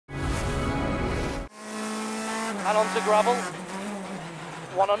and onto gravel,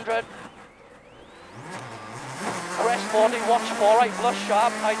 100. Crest 40, watch 4 right plus,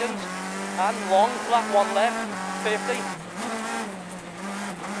 sharp, tightens, and long, flat 1 left, 50.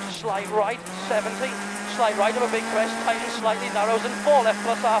 Slight right, 70. Slight right of a big crest, tightens slightly, narrows, and 4 left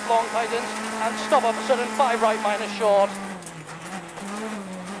plus half long, tightens, and stop up a sudden 5 right minus short.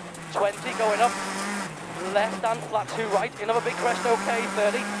 20 going up, left and flat 2 right, in of a big crest, okay,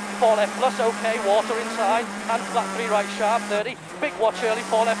 30. 4 left plus, okay, water inside, and flat 3 right sharp, 30. Big watch early,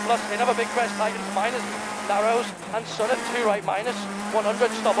 4 left plus, in of a big crest, tightens, minus, narrows, and sudden 2 right minus,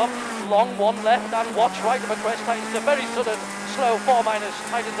 100, stop up, long 1 left, and watch right of a crest, tightens to very sudden, slow 4 minus,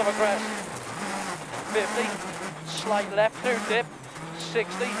 tightens of a crest, 50, slight left through dip,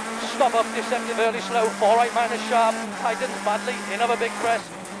 60, stop up, deceptive early, slow, 4 right minus sharp, tightens badly, in of a big crest,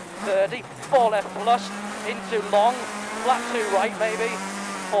 30, 4 left plus, into long, flat 2 right maybe,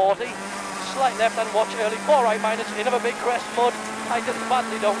 40, slight left and watch early, 4 right minus, in of a big crest, mud, tightens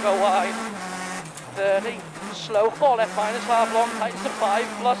badly, don't go wide, 30, slow, 4 left minus, half long, tightens to 5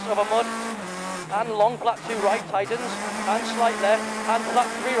 plus of a mud, and long flat 2 right, tightens, and slight left, and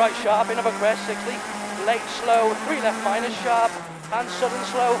flat 3 right sharp, in of a crest, 60, late slow, 3 left minus sharp, and sudden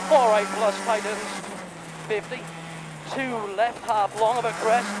slow, 4 right plus, tightens, 50, 2 left half long of a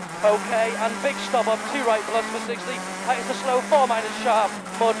crest, okay, and big stop up, 2 right plus for 60, tightens to slow, 4 minus sharp,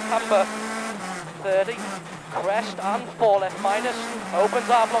 mud, camber, 30, crest and 4 left minus, opens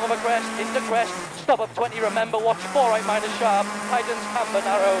half long of a crest, into crest, stop up 20, remember, watch 4 right minus sharp, tightens, camber,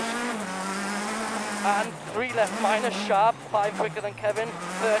 narrows, and 3 left minus sharp, 5 quicker than Kevin,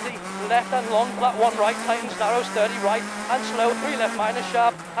 30, left and long, flat 1 right, tightens, narrows, 30 right, and slow, 3 left minus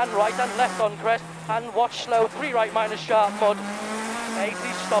sharp, and right and left on crest, and watch slow, 3 right minus sharp, mud, 80,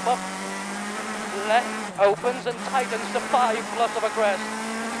 stop up, left, opens and tightens to 5 plus of a crest,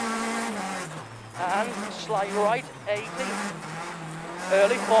 and slight right, 80,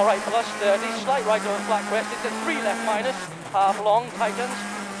 early 4 right plus, 30, slight right of a flat crest, into 3 left minus, half long, tightens,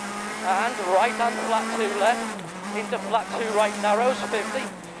 and right and flat 2 left, into flat 2 right, narrows, 50,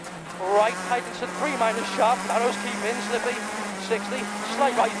 right tightens to 3 minus sharp, narrows keep in, slippy, 60,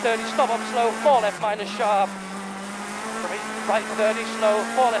 slight right 30, stop up slow, 4 left minus sharp, right 30, slow,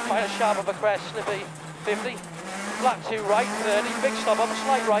 4 left minus sharp of a crest, slippy, 50, flat 2 right, 30, big stop up,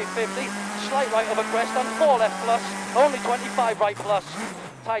 slight right 50, slight right of a crest, and 4 left plus, only 25 right plus,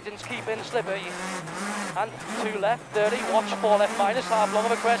 tightens keep in, slippy, and 2 left, 30, watch 4 left minus, half long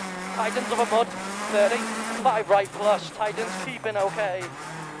of a crest, tightens of a mud, 30, 5 right plus, tightens keeping okay,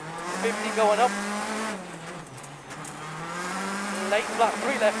 50 going up, late flat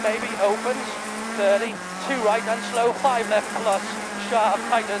 3 left maybe, opens, 30, 2 right and slow, 5 left plus, sharp,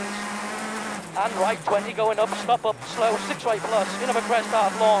 tightens, and right 20 going up, stop up, slow, 6 right plus, in of a crest,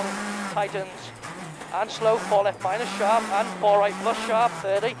 half long, tightens, and slow, 4 left minus sharp, and 4 right plus sharp,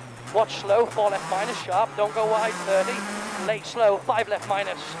 30, watch slow, 4 left minus sharp, don't go wide, 30, late slow, 5 left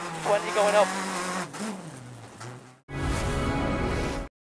minus, 20 going up,